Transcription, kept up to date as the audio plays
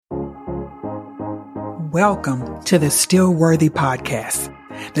Welcome to the Still Worthy Podcast,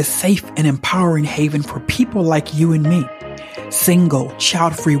 the safe and empowering haven for people like you and me. Single,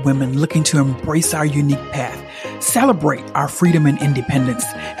 child-free women looking to embrace our unique path, celebrate our freedom and independence,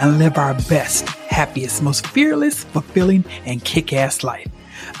 and live our best, happiest, most fearless, fulfilling, and kick-ass life.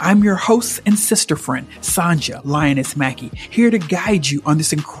 I'm your host and sister friend, Sanja Lioness Mackey, here to guide you on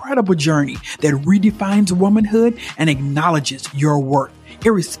this incredible journey that redefines womanhood and acknowledges your worth,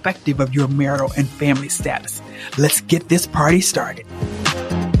 irrespective of your marital and family status. Let's get this party started.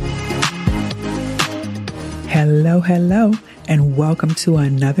 Hello, and welcome to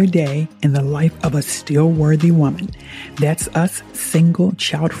another day in the life of a still worthy woman. That's us single,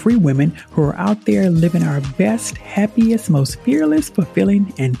 child-free women who are out there living our best, happiest, most fearless,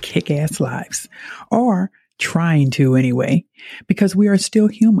 fulfilling, and kick-ass lives. Or trying to anyway, because we are still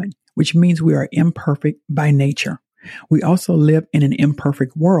human, which means we are imperfect by nature. We also live in an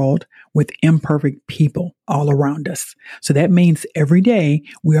imperfect world with imperfect people all around us. So that means every day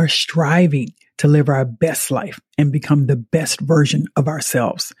we are striving to live our best life and become the best version of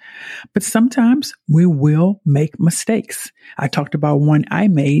ourselves. But sometimes we will make mistakes. I talked about one I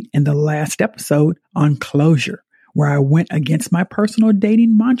made in the last episode on closure, where I went against my personal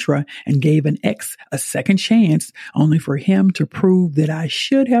dating mantra and gave an ex a second chance, only for him to prove that I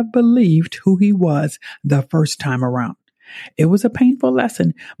should have believed who he was the first time around. It was a painful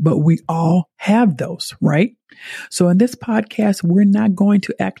lesson, but we all have those, right? So in this podcast, we're not going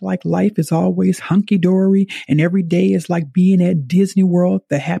to act like life is always hunky-dory and every day is like being at Disney World,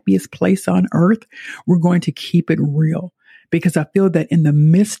 the happiest place on earth. We're going to keep it real, because I feel that in the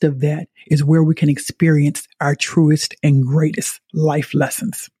midst of that is where we can experience our truest and greatest life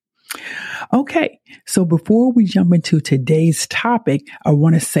lessons. Okay, so before we jump into today's topic, I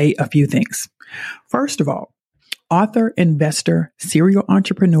want to say a few things. First of all, author, investor, serial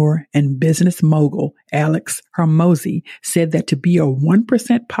entrepreneur, and business mogul Alex Hormozi said that to be a 1%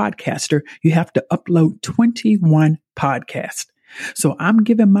 podcaster, you have to upload 21 podcasts. So I'm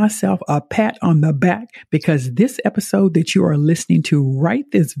giving myself a pat on the back because this episode that you are listening to right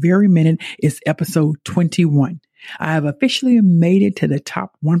this very minute is episode 21. I have officially made it to the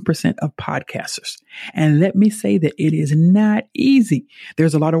top 1% of podcasters. And let me say that it is not easy.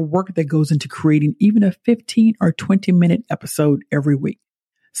 There's a lot of work that goes into creating even a 15 or 20-minute episode every week.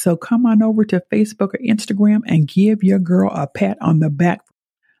 So come on over to Facebook or Instagram and give your girl a pat on the back.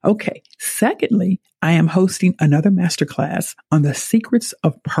 Okay. Secondly, I am hosting another masterclass on the secrets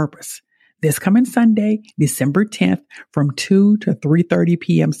of purpose this coming Sunday, December 10th from 2 to 3:30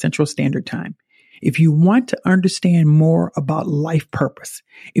 p.m. Central Standard Time. If you want to understand more about life purpose,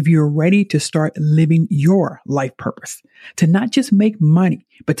 if you're ready to start living your life purpose, to not just make money,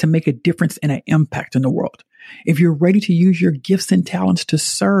 but to make a difference and an impact in the world, if you're ready to use your gifts and talents to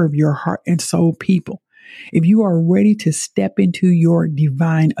serve your heart and soul people, if you are ready to step into your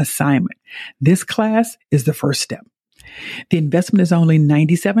divine assignment, this class is the first step. The investment is only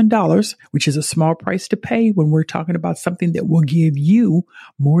 $97, which is a small price to pay when we're talking about something that will give you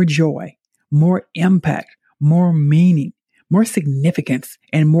more joy, more impact, more meaning, more significance,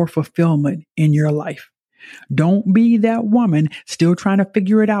 and more fulfillment in your life. Don't be that woman still trying to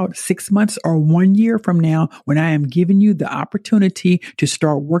figure it out 6 months or 1 year from now when I am giving you the opportunity to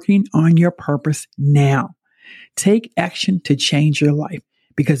start working on your purpose now. Take action to change your life,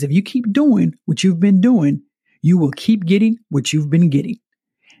 because if you keep doing what you've been doing, you will keep getting what you've been getting.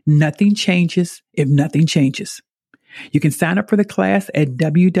 Nothing changes if nothing changes. You can sign up for the class at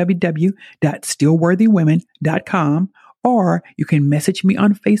www.stillworthywomen.com, or you can message me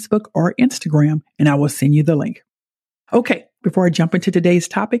on Facebook or Instagram and I will send you the link. Okay, before I jump into today's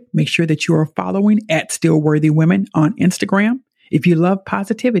topic, make sure that you are following at stillworthywomen on Instagram. If you love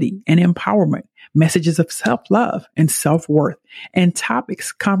positivity and empowerment, messages of self-love and self-worth, and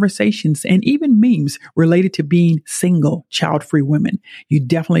topics, conversations, and even memes related to being single, child-free women, you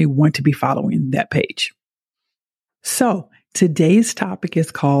definitely want to be following that page. So today's topic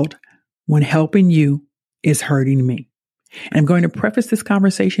is called When Helping You is Hurting Me. And I'm going to preface this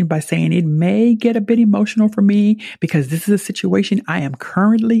conversation by saying it may get a bit emotional for me because this is a situation I am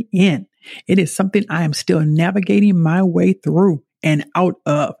currently in. It is something I am still navigating my way through and out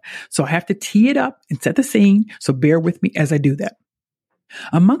of. So I have to tee it up and set the scene. So bear with me as I do that.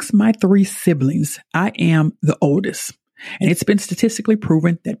 Amongst my 3 siblings, I am the oldest. And it's been statistically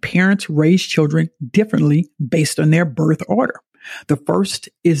proven that parents raise children differently based on their birth order. The first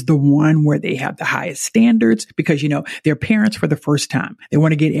is the one where they have the highest standards because, they're parents for the first time. They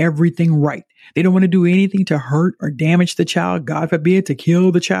want to get everything right. They don't want to do anything to hurt or damage the child, God forbid, to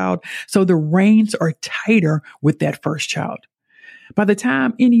kill the child. So the reins are tighter with that first child. By the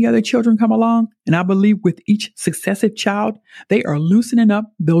time any other children come along, and I believe with each successive child, they are loosening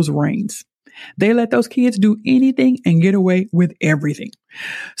up those reins. They let those kids do anything and get away with everything.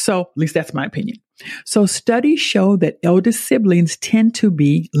 So, at least that's my opinion. So studies show that eldest siblings tend to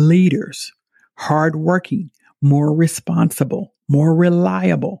be leaders, hardworking, more responsible, more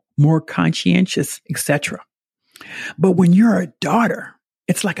reliable, more conscientious, etc. But when you're a daughter,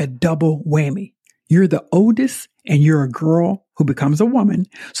 it's like a double whammy. You're the oldest and you're a girl who becomes a woman.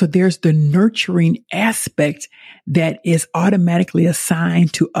 So there's the nurturing aspect that is automatically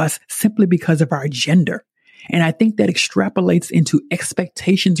assigned to us simply because of our gender. And I think that extrapolates into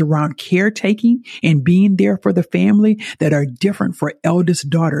expectations around caretaking and being there for the family that are different for eldest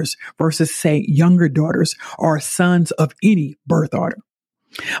daughters versus, say, younger daughters or sons of any birth order.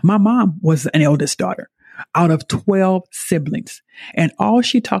 My mom was an eldest daughter out of 12 siblings. And all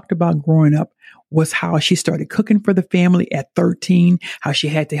she talked about growing up was how she started cooking for the family at 13, how she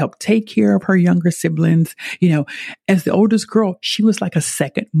had to help take care of her younger siblings. As the oldest girl, she was like a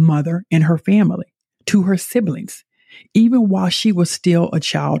second mother in her family to her siblings, even while she was still a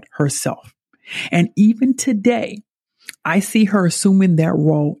child herself. And even today, I see her assuming that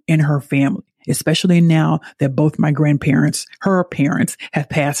role in her family, especially now that both my grandparents, her parents, have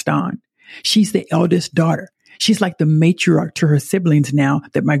passed on. She's the eldest daughter. She's like the matriarch to her siblings now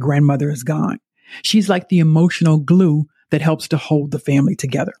that my grandmother is gone. She's like the emotional glue that helps to hold the family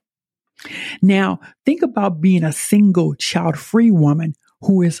together. Now, think about being a single child-free woman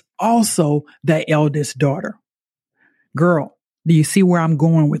who is also the eldest daughter. Girl, do you see where I'm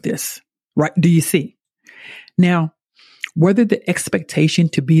going with this? Right? Do you see? Now, whether the expectation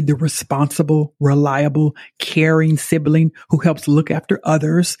to be the responsible, reliable, caring sibling who helps look after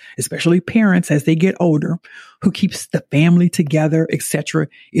others, especially parents as they get older, who keeps the family together, etc.,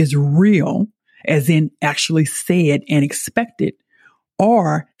 is real, as in actually said and expected,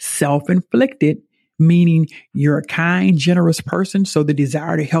 or self-inflicted, meaning you're a kind, generous person, so the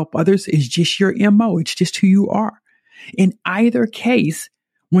desire to help others is just your MO. It's just who you are. In either case,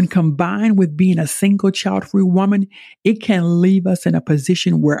 when combined with being a single child-free woman, it can leave us in a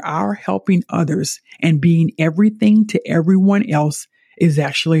position where our helping others and being everything to everyone else is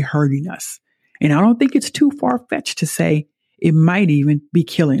actually hurting us. And I don't think it's too far-fetched to say it might even be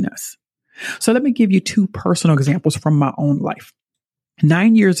killing us. So let me give you two personal examples from my own life.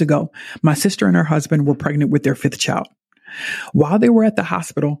 9 years ago, my sister and her husband were pregnant with their fifth child. While they were at the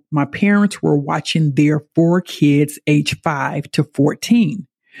hospital, my parents were watching their 4 kids aged 5 to 14.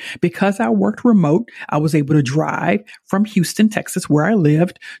 Because I worked remote, I was able to drive from Houston, Texas, where I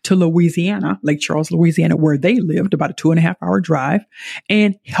lived, to Louisiana, Lake Charles, Louisiana, where they lived, about a 2.5-hour drive,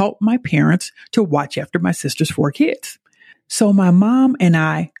 and help my parents to watch after my sister's 4 kids. So my mom and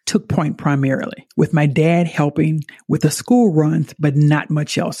I took point primarily, with my dad helping with the school runs, but not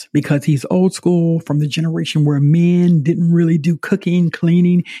much else because he's old school from the generation where men didn't really do cooking,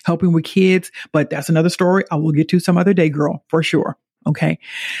 cleaning, helping with kids. But that's another story I will get to some other day, girl, for sure. Okay.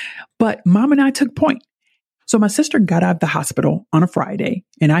 But mom and I took point. So my sister got out of the hospital on a Friday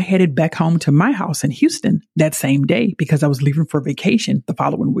and I headed back home to my house in Houston that same day because I was leaving for vacation the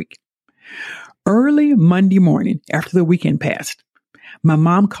following week. Early Monday morning, after the weekend passed, my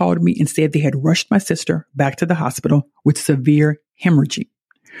mom called me and said they had rushed my sister back to the hospital with severe hemorrhaging.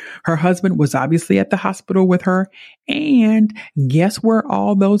 Her husband was obviously at the hospital with her. And guess where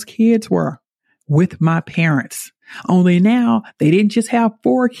all those kids were? With my parents. Only now they didn't just have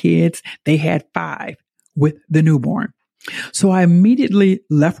 4 kids, they had 5 with the newborn. So I immediately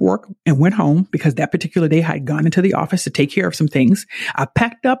left work and went home because that particular day I had gone into the office to take care of some things. I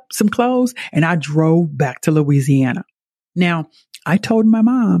packed up some clothes and I drove back to Louisiana. Now, I told my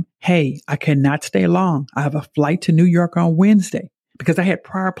mom, hey, I cannot stay long. I have a flight to New York on Wednesday because I had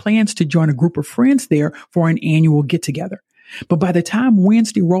prior plans to join a group of friends there for an annual get together. But by the time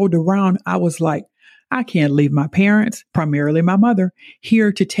Wednesday rolled around, I was like, I can't leave my parents, primarily my mother,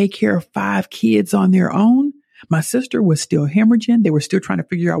 here to take care of 5 kids on their own. My sister was still hemorrhaging. They were still trying to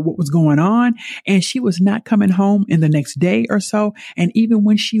figure out what was going on. And she was not coming home in the next day or so. And even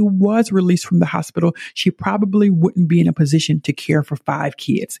when she was released from the hospital, she probably wouldn't be in a position to care for 5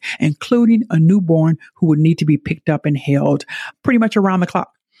 kids, including a newborn who would need to be picked up and held pretty much around the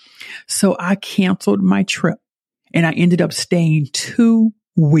clock. So I canceled my trip and I ended up staying 2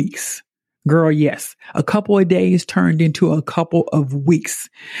 weeks. Girl, yes, a couple of days turned into a couple of weeks.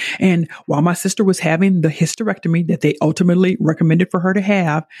 And while my sister was having the hysterectomy that they ultimately recommended for her to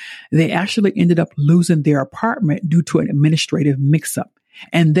have, they actually ended up losing their apartment due to an administrative mix-up.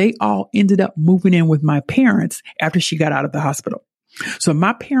 And they all ended up moving in with my parents after she got out of the hospital. So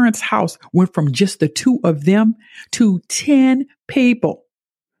my parents' house went from just the two of them to 10 people.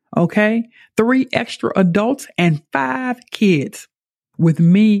 Okay. 3 extra adults and 5 kids, with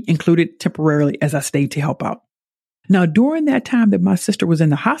me included temporarily as I stayed to help out. Now, during that time that my sister was in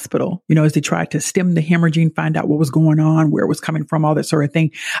the hospital, as they tried to stem the hemorrhaging, find out what was going on, where it was coming from, all that sort of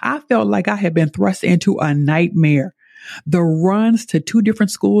thing, I felt like I had been thrust into a nightmare. The runs to 2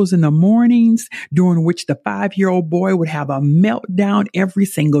 different schools in the mornings, during which the 5-year-old boy would have a meltdown every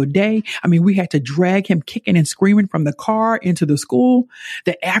single day. I mean, we had to drag him kicking and screaming from the car into the school.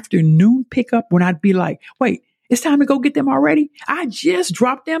 The afternoon pickup when I'd be like, wait, it's time to go get them already? I just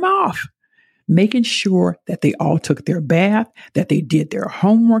dropped them off. Making sure that they all took their bath, that they did their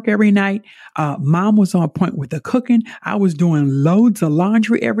homework every night. Mom was on point with the cooking. I was doing loads of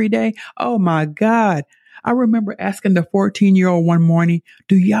laundry every day. Oh my God. I remember asking the 14-year-old one morning,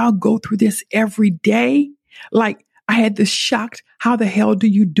 do y'all go through this every day? Like, I had this shocked, how the hell do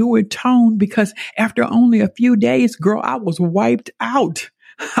you do it tone? Because after only a few days, girl, I was wiped out.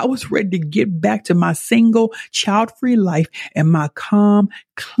 I was ready to get back to my single, child-free life and my calm,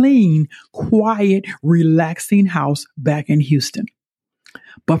 clean, quiet, relaxing house back in Houston.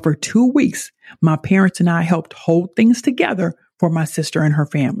 But for 2 weeks, my parents and I helped hold things together for my sister and her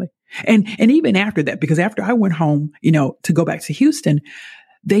family. And even after that, because after I went home, to go back to Houston,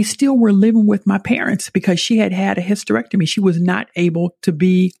 they still were living with my parents because she had had a hysterectomy. She was not able to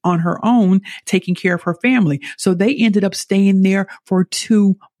be on her own taking care of her family. So they ended up staying there for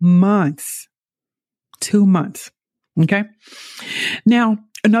 2 months. 2 months. Okay. Now,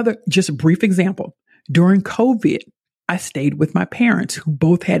 another just brief example. During COVID, I stayed with my parents who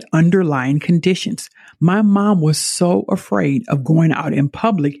both had underlying conditions. My mom was so afraid of going out in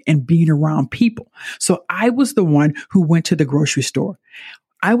public and being around people. So I was the one who went to the grocery store.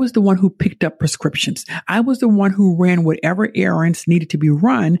 I was the one who picked up prescriptions. I was the one who ran whatever errands needed to be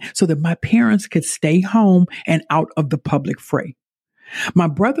run so that my parents could stay home and out of the public fray. My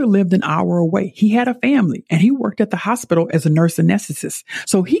brother lived an hour away. He had a family and he worked at the hospital as a nurse anesthetist.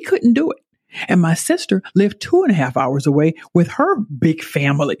 So he couldn't do it. And my sister lived 2.5 hours away with her big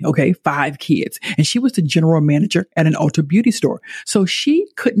family. Okay. 5 kids. And she was the general manager at an Ulta beauty store. So she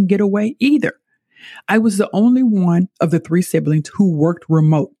couldn't get away either. I was the only one of the 3 siblings who worked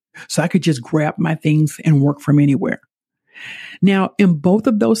remote. So I could just grab my things and work from anywhere. Now, in both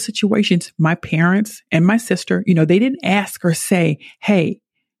of those situations, my parents and my sister, they didn't ask or say, hey,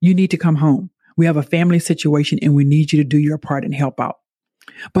 you need to come home. We have a family situation and we need you to do your part and help out.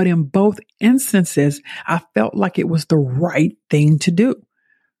 But in both instances, I felt like it was the right thing to do.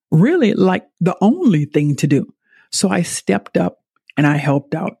 Really, like the only thing to do. So I stepped up and I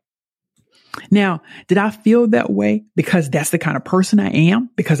helped out. Now, did I feel that way because that's the kind of person I am?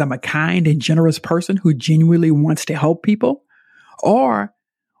 Because I'm a kind and generous person who genuinely wants to help people? Or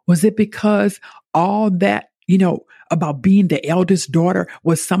was it because all that, about being the eldest daughter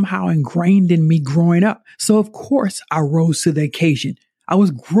was somehow ingrained in me growing up? So of course I rose to the occasion. I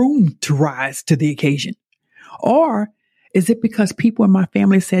was groomed to rise to the occasion. Or is it because people in my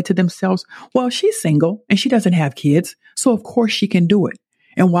family said to themselves, well, she's single and she doesn't have kids, so of course she can do it.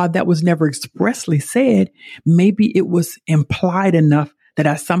 And while that was never expressly said, maybe it was implied enough that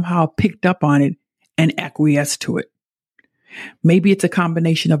I somehow picked up on it and acquiesced to it. Maybe it's a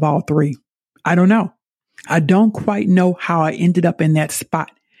combination of all 3. I don't know. I don't quite know how I ended up in that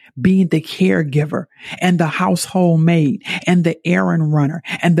spot, being the caregiver and the household maid and the errand runner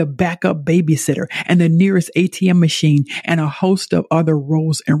and the backup babysitter and the nearest ATM machine and a host of other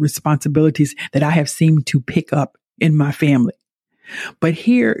roles and responsibilities that I have seemed to pick up in my family. But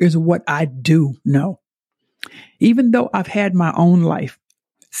here is what I do know. Even though I've had my own life,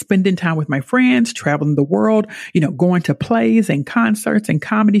 spending time with my friends, traveling the world, going to plays and concerts and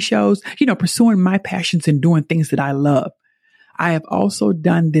comedy shows, pursuing my passions and doing things that I love, I have also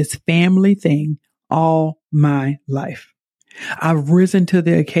done this family thing all my life. I've risen to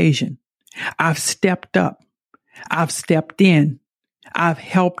the occasion. I've stepped up. I've stepped in. I've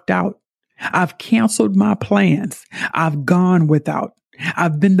helped out. I've canceled my plans. I've gone without.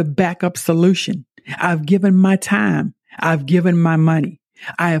 I've been the backup solution. I've given my time. I've given my money.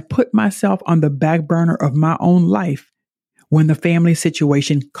 I have put myself on the back burner of my own life when the family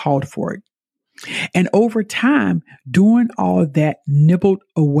situation called for it. And over time, doing all that nibbled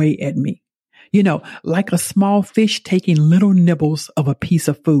away at me, like a small fish taking little nibbles of a piece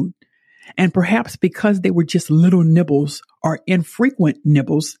of food. And perhaps because they were just little nibbles or infrequent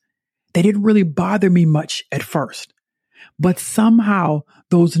nibbles, they didn't really bother me much at first. But somehow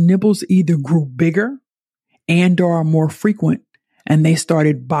those nibbles either grew bigger and or more frequent, and they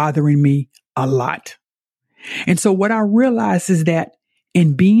started bothering me a lot. And so what I realized is that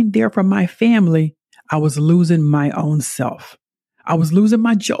in being there for my family, I was losing my own self. I was losing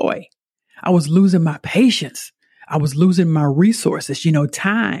my joy. I was losing my patience. I was losing my resources,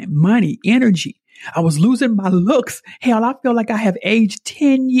 time, money, energy. I was losing my looks. Hell, I feel like I have aged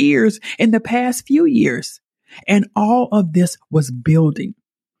 10 years in the past few years. And all of this was building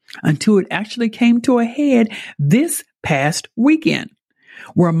until it actually came to a head this past weekend,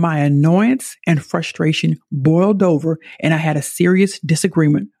 where my annoyance and frustration boiled over and I had a serious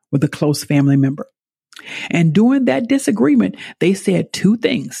disagreement with a close family member. And during that disagreement, they said two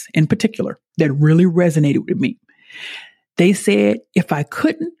things in particular that really resonated with me. They said, if I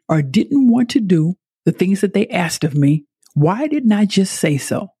couldn't or didn't want to do the things that they asked of me, why didn't I just say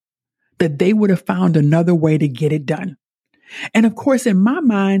so? That they would have found another way to get it done. And of course, in my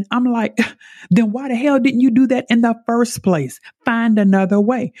mind, I'm like, then why the hell didn't you do that in the first place? Find another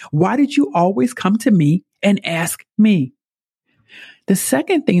way. Why did you always come to me and ask me? The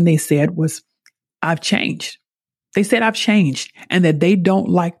second thing they said was, I've changed. They said I've changed and that they don't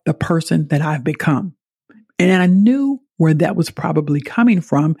like the person that I've become. And I knew where that was probably coming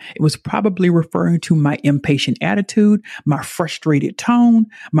from. It was probably referring to my impatient attitude, my frustrated tone,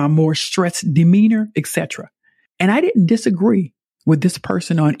 my more stressed demeanor, etc. And I didn't disagree with this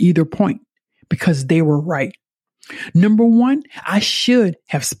person on either point because they were right. Number one, I should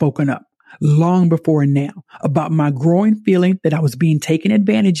have spoken up long before now about my growing feeling that I was being taken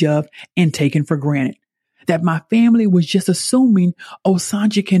advantage of and taken for granted. That my family was just assuming, oh,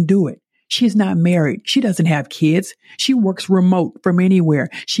 Sandra can do it. She's not married. She doesn't have kids. She works remote from anywhere.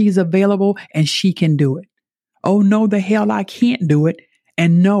 She's available and she can do it. Oh, no, the hell I can't do it.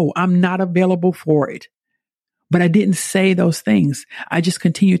 And no, I'm not available for it. But I didn't say those things. I just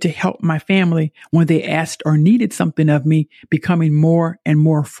continued to help my family when they asked or needed something of me, becoming more and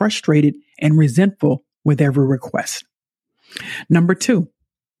more frustrated and resentful with every request. Number two,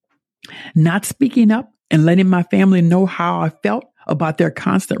 not speaking up and letting my family know how I felt about their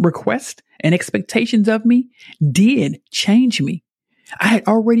constant requests and expectations of me did change me. I had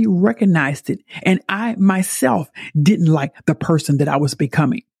already recognized it, and I myself didn't like the person that I was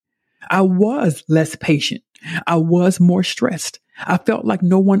becoming. I was less patient. I was more stressed. I felt like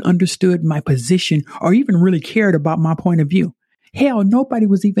no one understood my position or even really cared about my point of view. Hell, nobody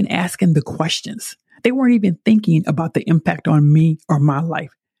was even asking the questions. They weren't even thinking about the impact on me or my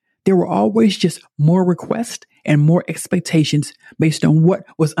life. There were always just more requests and more expectations based on what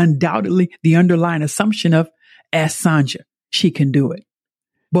was undoubtedly the underlying assumption of, ask Sandra, she can do it.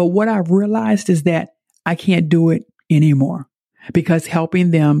 But what I've realized is that I can't do it anymore because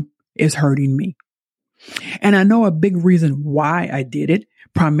helping them is hurting me. And I know a big reason why I did it,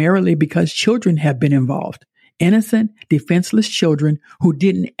 primarily because children have been involved. Innocent, defenseless children who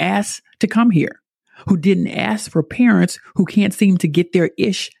didn't ask to come here, who didn't ask for parents who can't seem to get their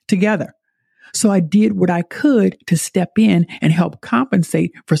ish together. So I did what I could to step in and help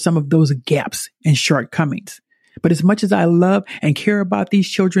compensate for some of those gaps and shortcomings. But as much as I love and care about these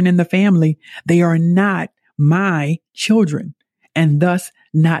children in the family, they are not my children and thus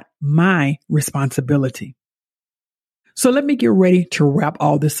not my responsibility. So let me get ready to wrap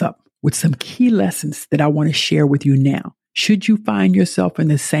all this up with some key lessons that I want to share with you now. Should you find yourself in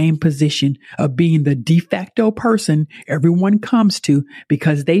the same position of being the de facto person everyone comes to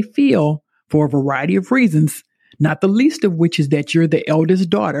because they feel, for a variety of reasons, not the least of which is that you're the eldest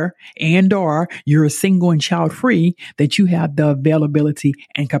daughter and or you're single and child free, that you have the availability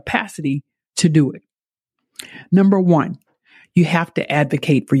and capacity to do it. Number one, you have to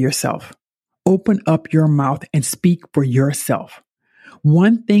advocate for yourself. Open up your mouth and speak for yourself.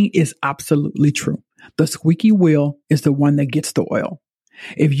 One thing is absolutely true. The squeaky wheel is the one that gets the oil.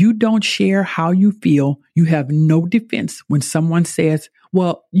 If you don't share how you feel, you have no defense when someone says,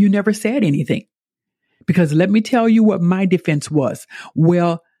 well, you never said anything. Because let me tell you what my defense was.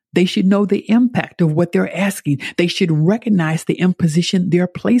 Well, they should know the impact of what they're asking. They should recognize the imposition they're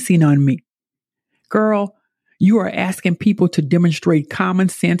placing on me. Girl, you are asking people to demonstrate common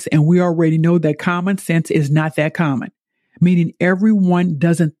sense, and we already know that common sense is not that common. Meaning everyone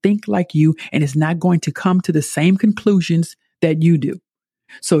doesn't think like you and is not going to come to the same conclusions that you do.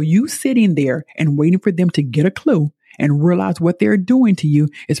 So you sitting there and waiting for them to get a clue and realize what they're doing to you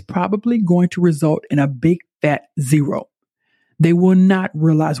is probably going to result in a big fat zero. They will not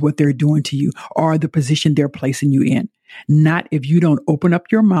realize what they're doing to you or the position they're placing you in. Not if you don't open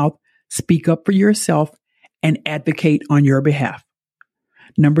up your mouth, speak up for yourself, and advocate on your behalf.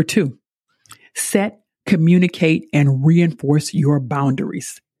 Number two, set, communicate, and reinforce your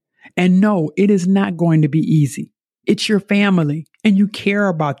boundaries. And no, it is not going to be easy. It's your family and you care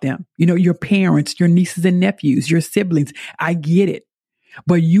about them. Your parents, your nieces and nephews, your siblings. I get it.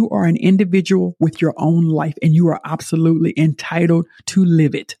 But you are an individual with your own life and you are absolutely entitled to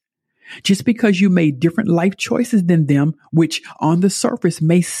live it. Just because you made different life choices than them, which on the surface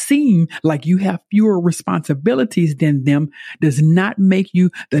may seem like you have fewer responsibilities than them, does not make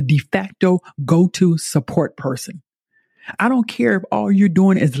you the de facto go-to support person. I don't care if all you're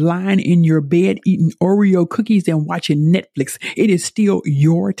doing is lying in your bed eating Oreo cookies and watching Netflix. It is still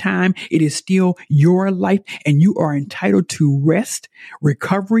your time. It is still your life, and you are entitled to rest,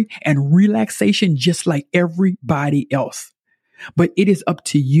 recovery, and relaxation just like everybody else. But it is up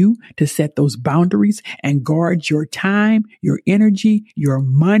to you to set those boundaries and guard your time, your energy, your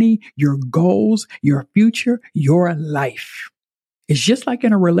money, your goals, your future, your life. It's just like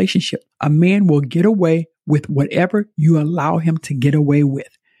in a relationship. A man will get away with whatever you allow him to get away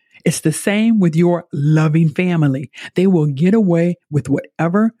with. It's the same with your loving family. They will get away with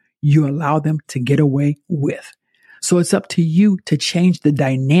whatever you allow them to get away with. So it's up to you to change the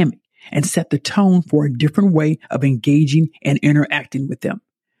dynamic and set the tone for a different way of engaging and interacting with them.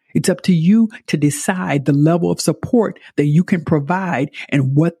 It's up to you to decide the level of support that you can provide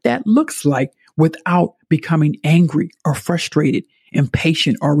and what that looks like without becoming angry or frustrated,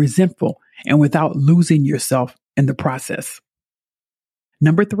 impatient or resentful, and without losing yourself in the process.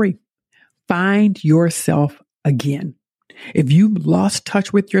 Number 3, find yourself again. If you've lost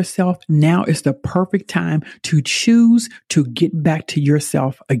touch with yourself, now is the perfect time to choose to get back to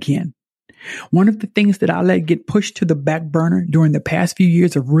yourself again. One of the things that I let get pushed to the back burner during the past few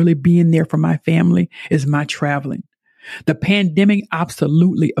years of really being there for my family is my traveling. The pandemic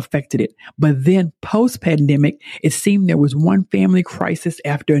absolutely affected it. But then post-pandemic, it seemed there was one family crisis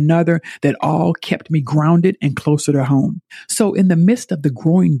after another that all kept me grounded and closer to home. So in the midst of the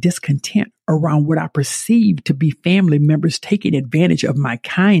growing discontent around what I perceived to be family members taking advantage of my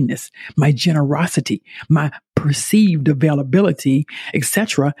kindness, my generosity, my perceived availability,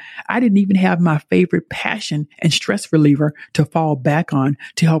 etc., I didn't even have my favorite passion and stress reliever to fall back on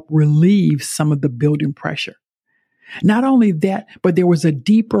to help relieve some of the building pressure. Not only that, but there was a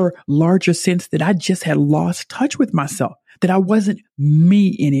deeper, larger sense that I just had lost touch with myself, that I wasn't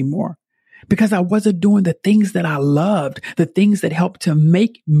me anymore because I wasn't doing the things that I loved, the things that helped to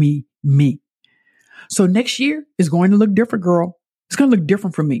make me me. So next year is going to look different, girl. It's going to look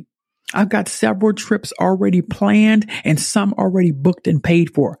different for me. I've got several trips already planned and some already booked and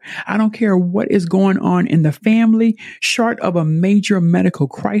paid for. I don't care what is going on in the family, short of a major medical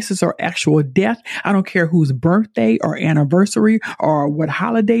crisis or actual death. I don't care whose birthday or anniversary or what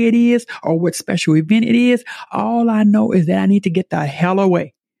holiday it is or what special event it is. All I know is that I need to get the hell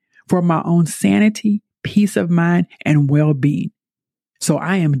away for my own sanity, peace of mind, and well-being. So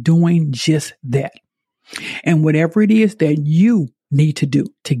I am doing just that. And whatever it is that you need to do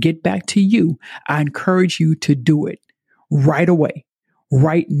to get back to you, I encourage you to do it right away,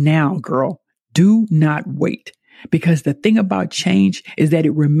 right now, girl. Do not wait, because the thing about change is that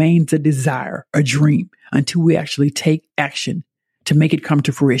it remains a desire, a dream, until we actually take action to make it come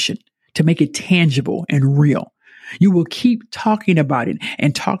to fruition, to make it tangible and real. You will keep talking about it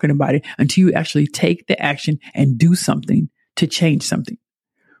until you actually take the action and do something to change something.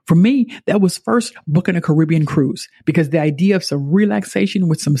 For me, that was first booking a Caribbean cruise, because the idea of some relaxation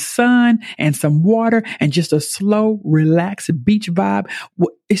with some sun and some water and just a slow, relaxed beach vibe,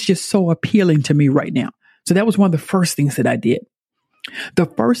 it's just so appealing to me right now. So that was one of the first things that I did. The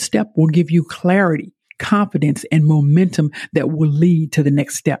first step will give you clarity, confidence, and momentum that will lead to the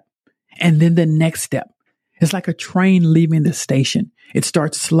next step. And then the next step. It's like a train leaving the station. It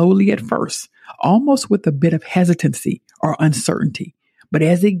starts slowly at first, almost with a bit of hesitancy or uncertainty. But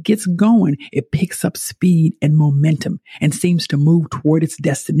as it gets going, it picks up speed and momentum and seems to move toward its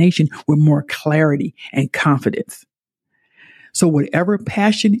destination with more clarity and confidence. So whatever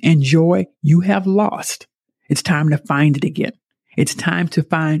passion and joy you have lost, it's time to find it again. It's time to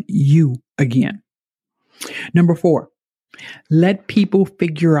find you again. Number 4, let people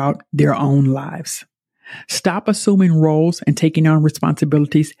figure out their own lives. Stop assuming roles and taking on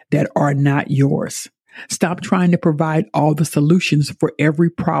responsibilities that are not yours. Stop trying to provide all the solutions for every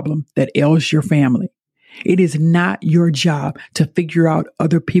problem that ails your family. It is not your job to figure out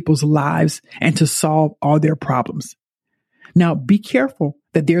other people's lives and to solve all their problems. Now, be careful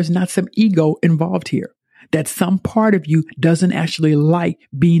that there's not some ego involved here, that some part of you doesn't actually like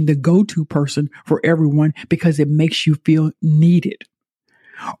being the go-to person for everyone because it makes you feel needed.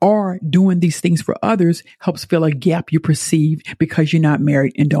 Or doing these things for others helps fill a gap you perceive because you're not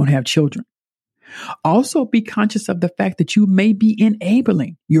married and don't have children. Also, be conscious of the fact that you may be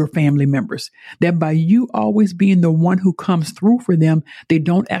enabling your family members, that by you always being the one who comes through for them, they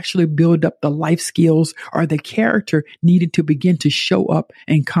don't actually build up the life skills or the character needed to begin to show up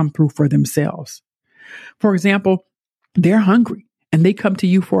and come through for themselves. For example, they're hungry and they come to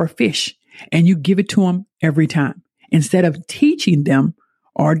you for a fish and you give it to them every time instead of teaching them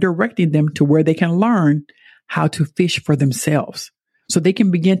or directing them to where they can learn how to fish for themselves, so they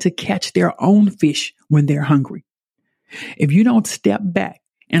can begin to catch their own fish when they're hungry. If you don't step back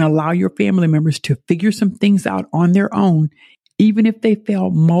and allow your family members to figure some things out on their own, even if they fail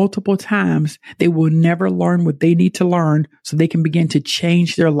multiple times, they will never learn what they need to learn so they can begin to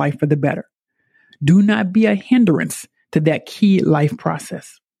change their life for the better. Do not be a hindrance to that key life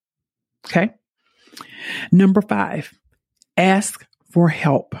process. Okay? Number 5, ask for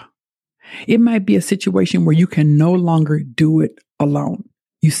help. It might be a situation where you can no longer do it alone.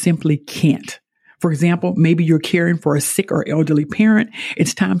 You simply can't. For example, maybe you're caring for a sick or elderly parent.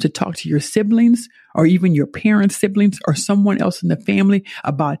 It's time to talk to your siblings or even your parents' siblings or someone else in the family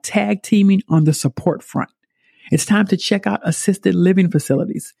about tag teaming on the support front. It's time to check out assisted living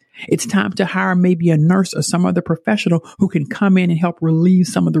facilities. It's time to hire maybe a nurse or some other professional who can come in and help relieve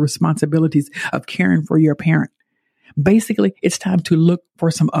some of the responsibilities of caring for your parent. Basically, it's time to look for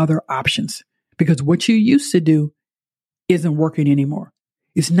some other options because what you used to do isn't working anymore.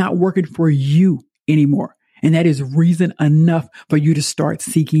 It's not working for you anymore. And that is reason enough for you to start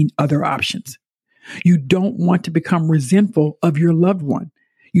seeking other options. You don't want to become resentful of your loved one.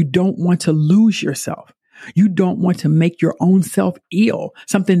 You don't want to lose yourself. You don't want to make your own self ill,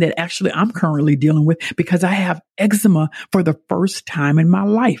 something that actually I'm currently dealing with because I have eczema for the first time in my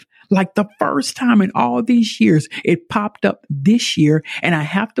life. Like the first time in all these years, it popped up this year. And I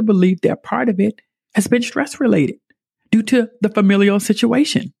have to believe that part of it has been stress related due to the familial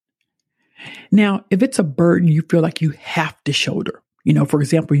situation. Now, if it's a burden you feel like you have to shoulder, for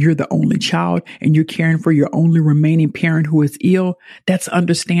example, you're the only child and you're caring for your only remaining parent who is ill, that's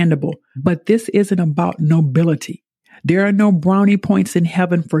understandable. But this isn't about nobility. There are no brownie points in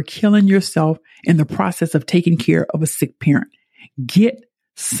heaven for killing yourself in the process of taking care of a sick parent. Get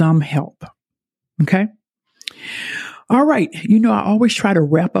some help. Okay? All right. I always try to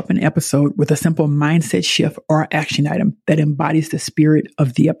wrap up an episode with a simple mindset shift or action item that embodies the spirit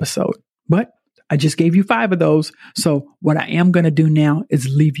of the episode. But I just gave you 5 of those. So what I am going to do now is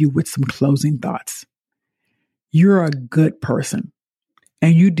leave you with some closing thoughts. You're a good person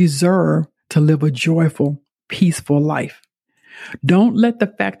and you deserve to live a joyful, peaceful life. Don't let the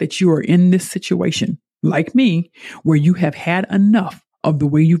fact that you are in this situation, like me, where you have had enough of the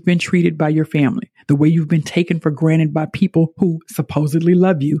way you've been treated by your family, the way you've been taken for granted by people who supposedly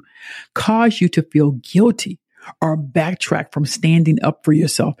love you, cause you to feel guilty or backtrack from standing up for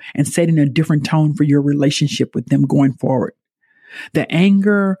yourself and setting a different tone for your relationship with them going forward. The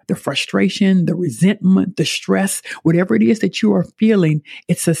anger, the frustration, the resentment, the stress, whatever it is that you are feeling,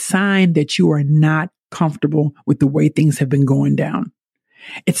 it's a sign that you are not comfortable with the way things have been going down.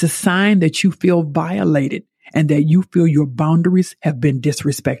 It's a sign that you feel violated and that you feel your boundaries have been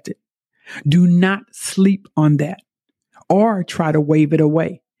disrespected. Do not sleep on that or try to wave it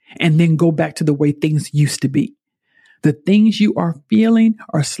away and then go back to the way things used to be. The things you are feeling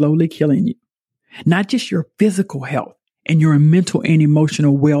are slowly killing you. Not just your physical health and your mental and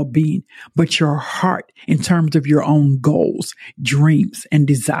emotional well-being, but your heart in terms of your own goals, dreams, and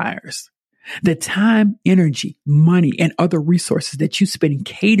desires. The time, energy, money, and other resources that you spend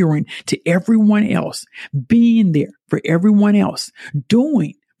catering to everyone else, being there for everyone else,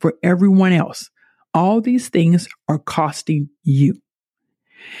 doing for everyone else. All these things are costing you.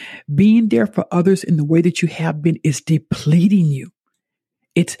 Being there for others in the way that you have been is depleting you.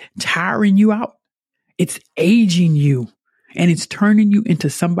 It's tiring you out. It's aging you. And it's turning you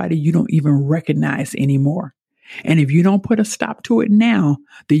into somebody you don't even recognize anymore. And if you don't put a stop to it now,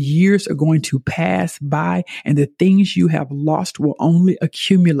 the years are going to pass by and the things you have lost will only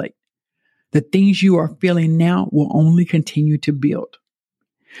accumulate. The things you are feeling now will only continue to build.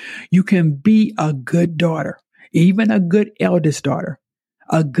 You can be a good daughter, even a good eldest daughter,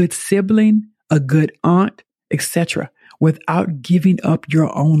 a good sibling, a good aunt, etc., without giving up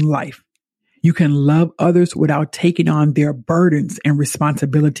your own life. You can love others without taking on their burdens and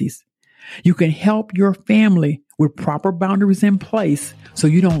responsibilities. You can help your family with proper boundaries in place so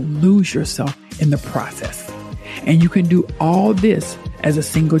you don't lose yourself in the process. And you can do all this as a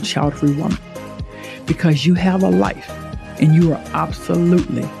single child-free woman because you have a life and you are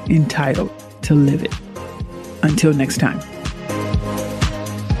absolutely entitled to live it. Until next time.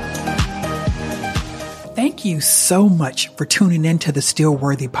 Thank Thank you so much for tuning in to the Still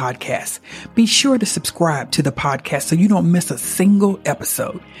Worthy podcast. Be sure to subscribe to the podcast so you don't miss a single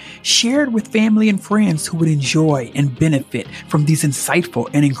episode. Share it with family and friends who would enjoy and benefit from these insightful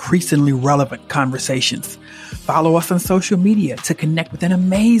and increasingly relevant conversations. Follow us on social media to connect with an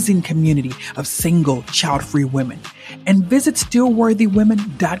amazing community of single, child-free women. And visit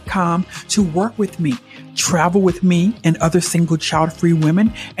stillworthywomen.com to work with me, travel with me and other single, child-free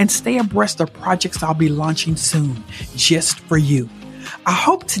women, and stay abreast of projects I'll be launching soon, just for you. I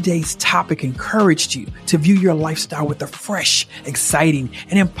hope today's topic encouraged you to view your lifestyle with a fresh, exciting,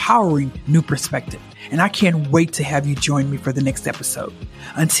 and empowering new perspective. And I can't wait to have you join me for the next episode.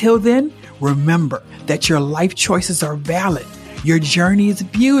 Until then, remember that your life choices are valid, your journey is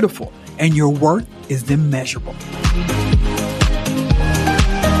beautiful, and your worth is immeasurable.